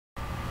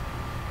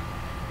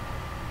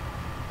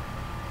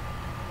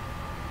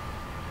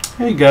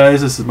Hey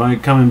guys, this is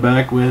Mike coming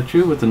back with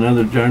you with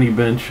another Johnny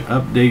Bench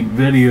update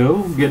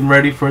video. Getting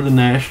ready for the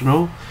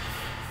National,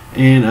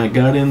 and I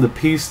got in the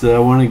piece that I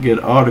want to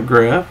get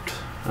autographed.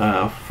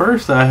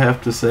 First I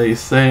have to say,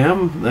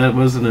 Sam, that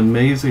was an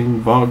amazing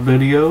vault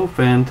video,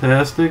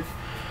 fantastic.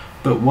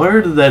 But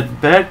where did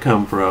that bat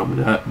come from?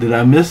 Did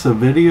I miss a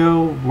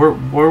video?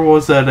 Where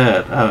was that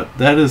at?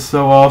 That is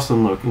so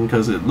awesome looking,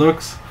 because it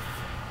looks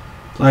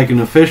like an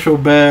official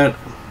bat.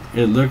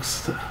 It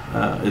looks,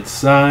 it's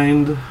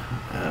signed.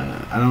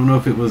 I don't know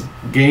if it was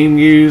game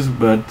used,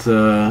 but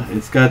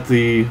it's got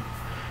the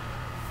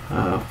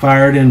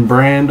Fired In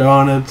brand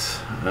on it.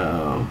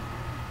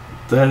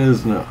 That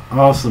is an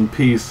awesome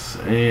piece,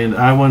 and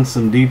I want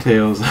some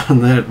details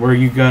on that, where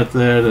you got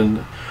that and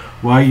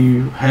why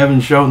you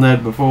haven't shown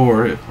that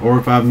before, or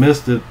if I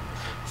missed it,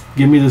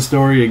 give me the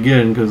story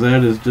again, because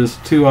that is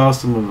just too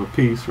awesome of a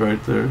piece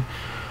right there.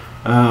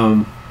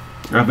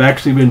 I've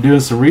actually been doing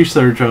some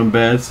research on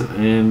bats,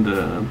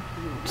 and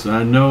so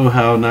I know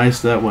how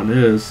nice that one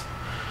is,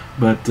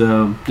 but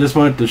just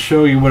wanted to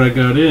show you what I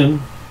got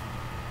in.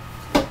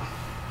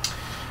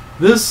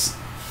 This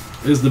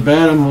is the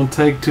bat I'm going to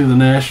take to the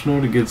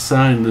National to get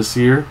signed this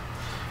year.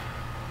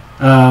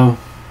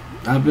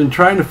 I've been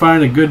trying to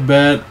find a good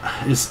bat.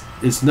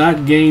 It's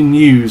not game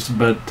used,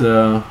 but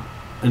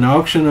an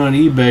auction on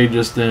eBay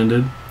just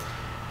ended,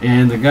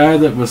 and the guy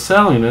that was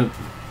selling it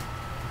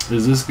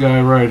is this guy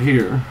right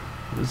here.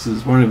 This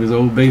is one of his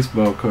old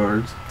baseball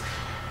cards.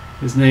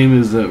 His name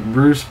is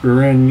Bruce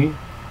Bereni,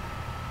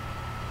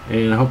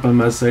 and I hope I'm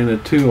not saying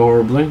it too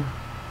horribly.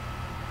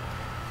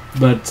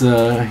 But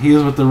he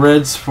was with the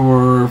Reds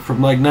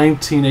from like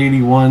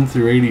 1981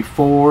 through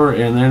 84,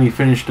 and then he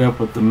finished up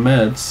with the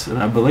Mets, and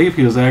I believe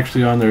he was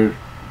actually on their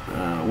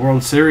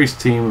World Series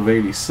team of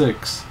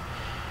 '86.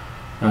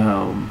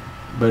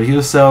 But he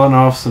was selling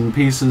off some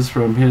pieces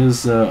from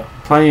his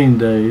playing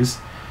days,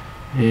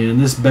 and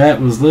this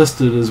bat was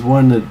listed as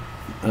one that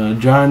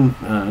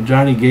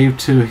Johnny gave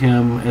to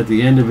him at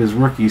the end of his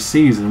rookie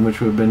season,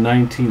 which would have been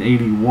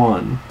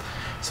 1981.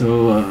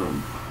 So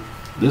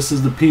this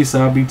is the piece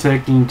I'll be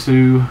taking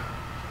to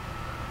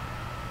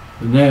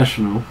the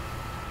National.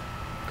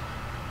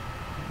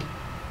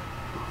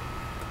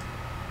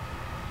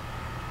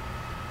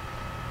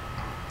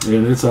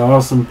 And it's an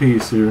awesome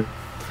piece here.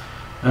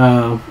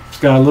 It's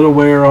got a little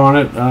wear on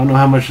it. I don't know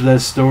how much of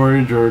that's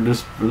storage or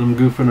just for them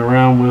goofing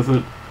around with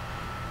it.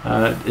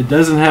 It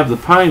doesn't have the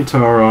pine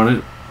tar on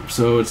it,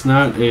 so it's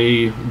not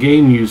a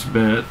game use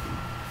bat.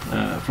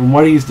 From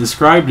what he's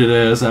described it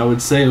as, I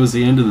would say it was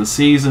the end of the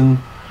season,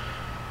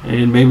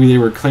 and maybe they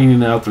were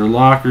cleaning out their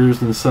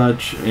lockers and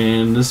such,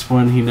 and this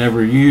one he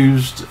never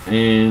used,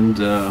 and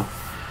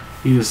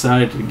he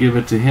decided to give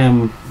it to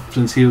him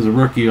since he was a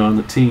rookie on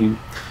the team.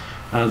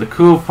 The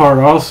cool part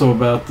also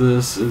about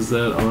this is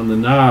that on the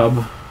knob,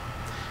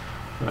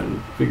 if I can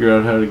figure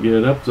out how to get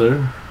it up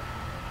there,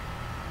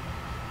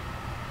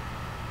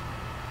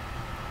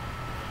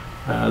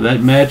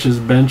 that matches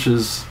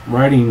Bench's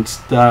writing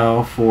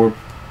style for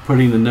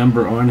putting the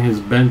number on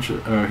his bench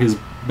or his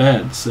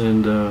bats,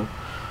 and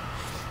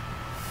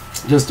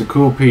just a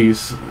cool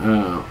piece.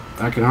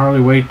 I can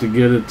hardly wait to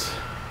get it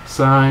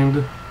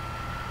signed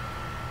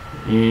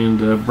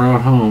and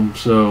brought home.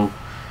 So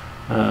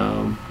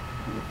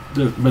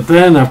but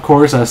then of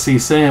course I see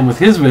Sam with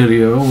his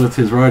video with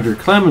his Roger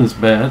Clemens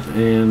bat,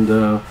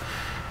 and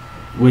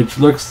which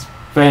looks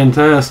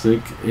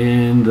fantastic,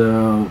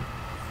 and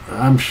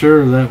I'm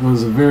sure that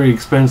was a very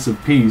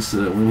expensive piece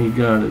when he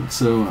got it.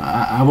 So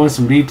I want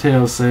some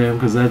details, Sam,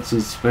 because that's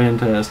just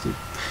fantastic.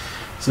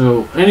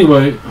 So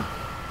anyway,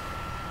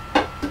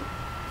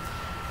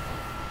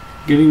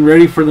 getting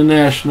ready for the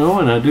National,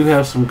 and I do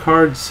have some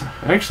cards,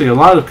 actually a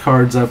lot of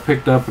cards I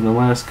picked up in the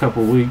last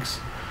couple weeks.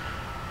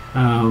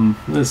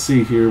 Let's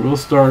see here. We'll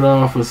start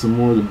off with some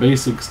more of the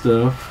basic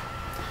stuff.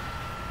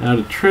 Now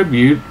to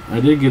tribute,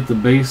 I did get the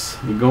base,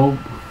 the gold,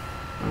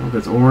 I don't know if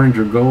it's orange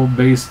or gold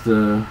based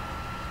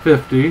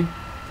 50.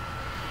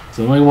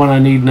 So the only one I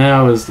need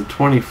now is the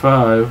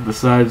 25,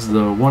 besides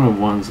the one of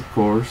ones, of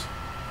course.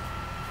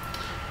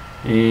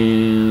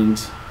 And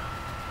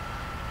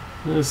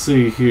let's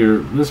see here.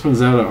 This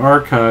one's out of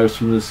archives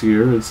from this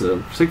year. It's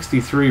a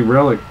 63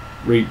 relic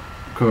rate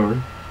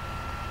card.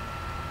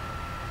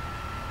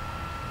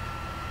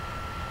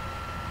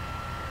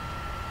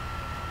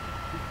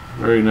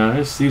 Very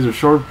nice. These are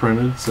short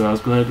printed, so I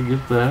was glad to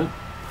get that.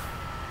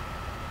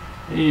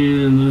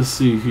 And let's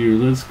see here.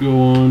 Let's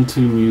go on to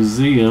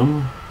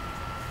Museum.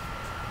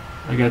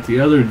 I got the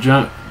other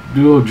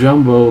dual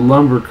jumbo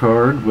lumber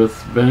card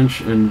with Bench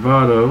and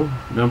Votto,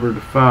 numbered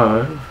to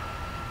 5.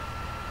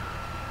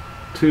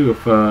 2 of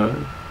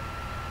 5.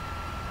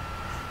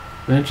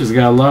 Bench has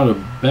got a lot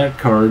of bat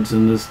cards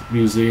in this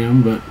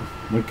museum, but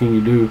what can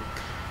you do?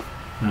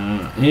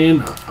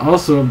 And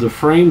also of the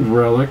framed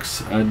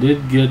relics, I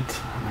did get,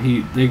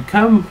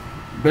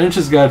 Bench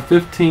has got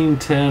 15,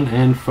 10,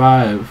 and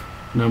 5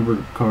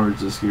 numbered cards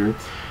this year.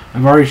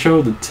 I've already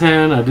showed the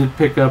 10. I did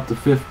pick up the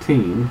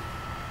 15.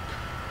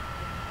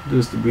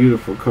 Just a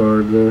beautiful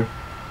card there.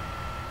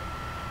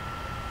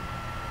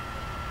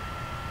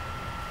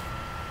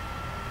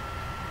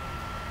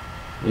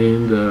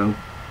 and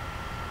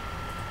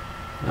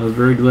I was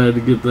very glad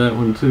to get that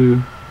one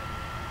too.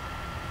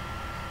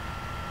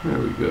 There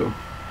we go.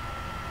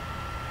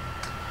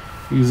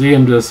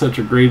 Museum does such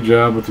a great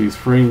job with these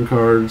frame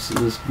cards. It's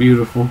just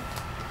beautiful.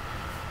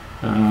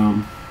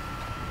 I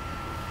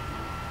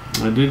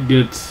did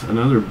get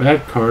another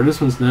bat card.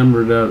 This one's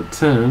numbered out of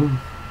 10.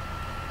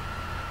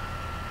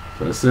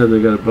 So I said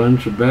they got a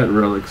bunch of bat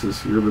relics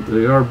this year, but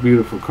they are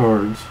beautiful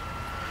cards.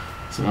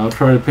 So I'll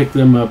try to pick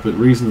them up at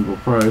reasonable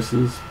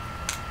prices.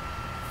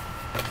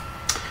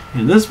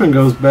 And this one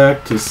goes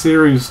back to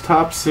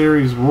Top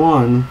Series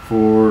 1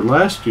 for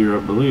last year, I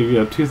believe.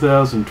 Yeah,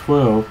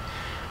 2012.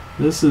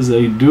 This is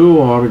a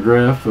dual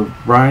autograph of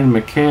Brian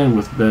McCann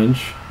with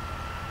bench,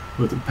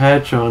 with a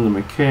patch on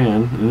the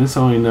McCann, and it's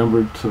only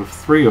numbered to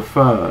 3 of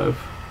 5.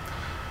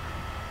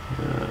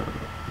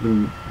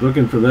 Been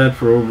looking for that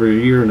for over a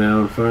year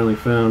now and finally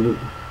found it.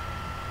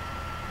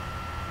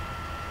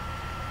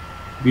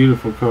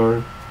 Beautiful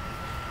card.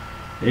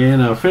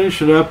 And I'll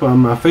finish it up on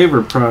my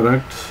favorite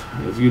product.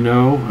 As you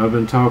know, I've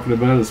been talking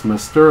about it's my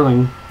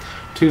Sterling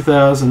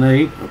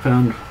 2008. I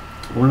found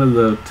one of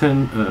the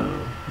 10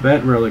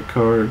 bat relic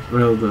cards,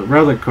 well, the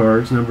relic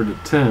cards numbered to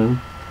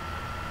 10.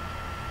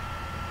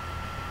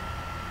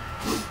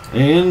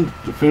 And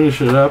to finish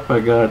it up,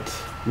 I got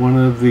one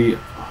of the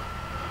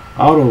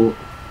auto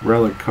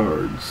relic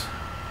cards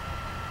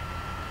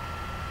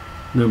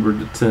numbered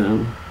to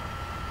 10.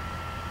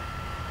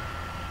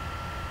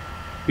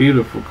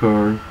 Beautiful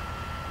card.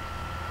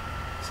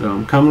 So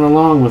I'm coming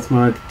along with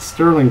my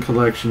Sterling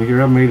collection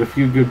here. I've made a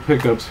few good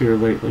pickups here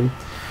lately.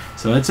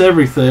 So that's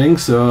everything.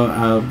 So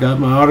I've got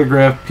my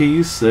autograph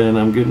piece and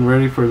I'm getting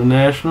ready for the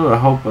National. I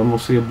hope I'm going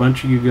to see a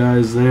bunch of you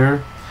guys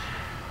there.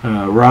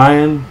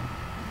 Ryan,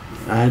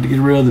 I had to get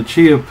rid of the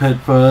Chia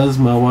Pet Fuzz.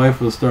 My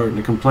wife was starting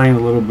to complain a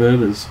little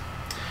bit, as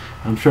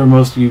I'm sure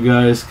most of you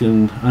guys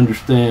can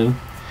understand.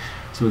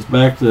 So it's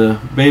back to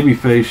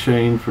Babyface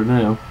Shane for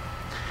now.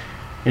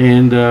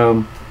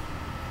 And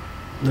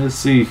let's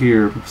see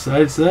here.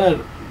 Besides that,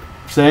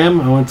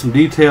 Sam, I want some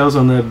details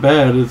on that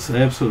bat. It's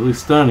absolutely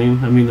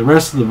stunning. I mean, the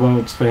rest of the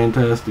vault's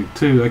fantastic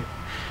too.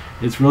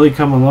 It's really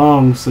come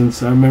along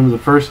since I remember the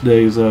first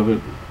days of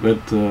it.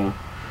 But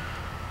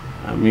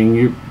I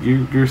mean,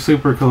 your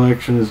super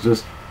collection is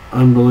just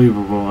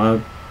unbelievable. I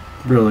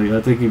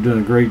think you've done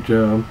a great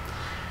job.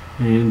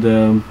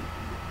 And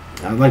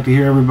I'd like to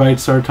hear everybody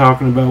start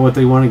talking about what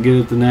they want to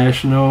get at the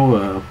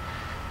National.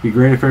 Be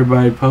great if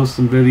everybody posts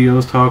some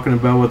videos talking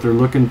about what they're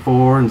looking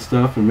for and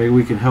stuff, and maybe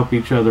we can help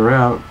each other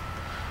out.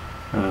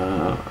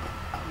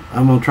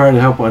 I'm going to try to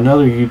help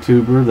another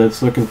YouTuber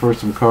that's looking for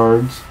some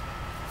cards,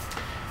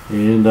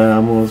 and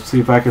I'm going to see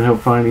if I can help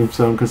find him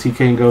some, because he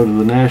can't go to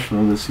the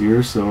National this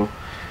year. So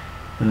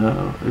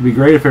it'd be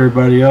great if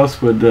everybody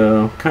else would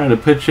kind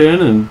of pitch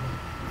in and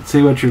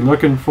see what you're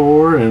looking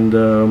for, and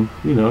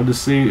you know,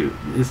 just see.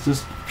 It's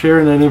just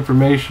sharing that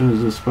information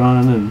is just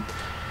fun. And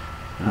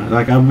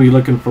like, I'll be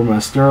looking for my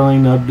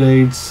Sterling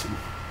updates,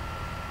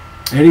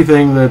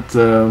 anything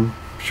that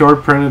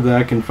short printed that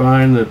I can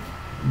find that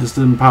just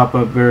didn't pop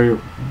up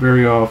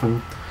very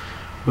often.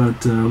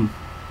 But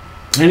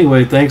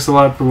anyway, thanks a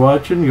lot for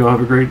watching. You all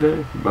have a great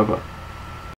day. Bye bye.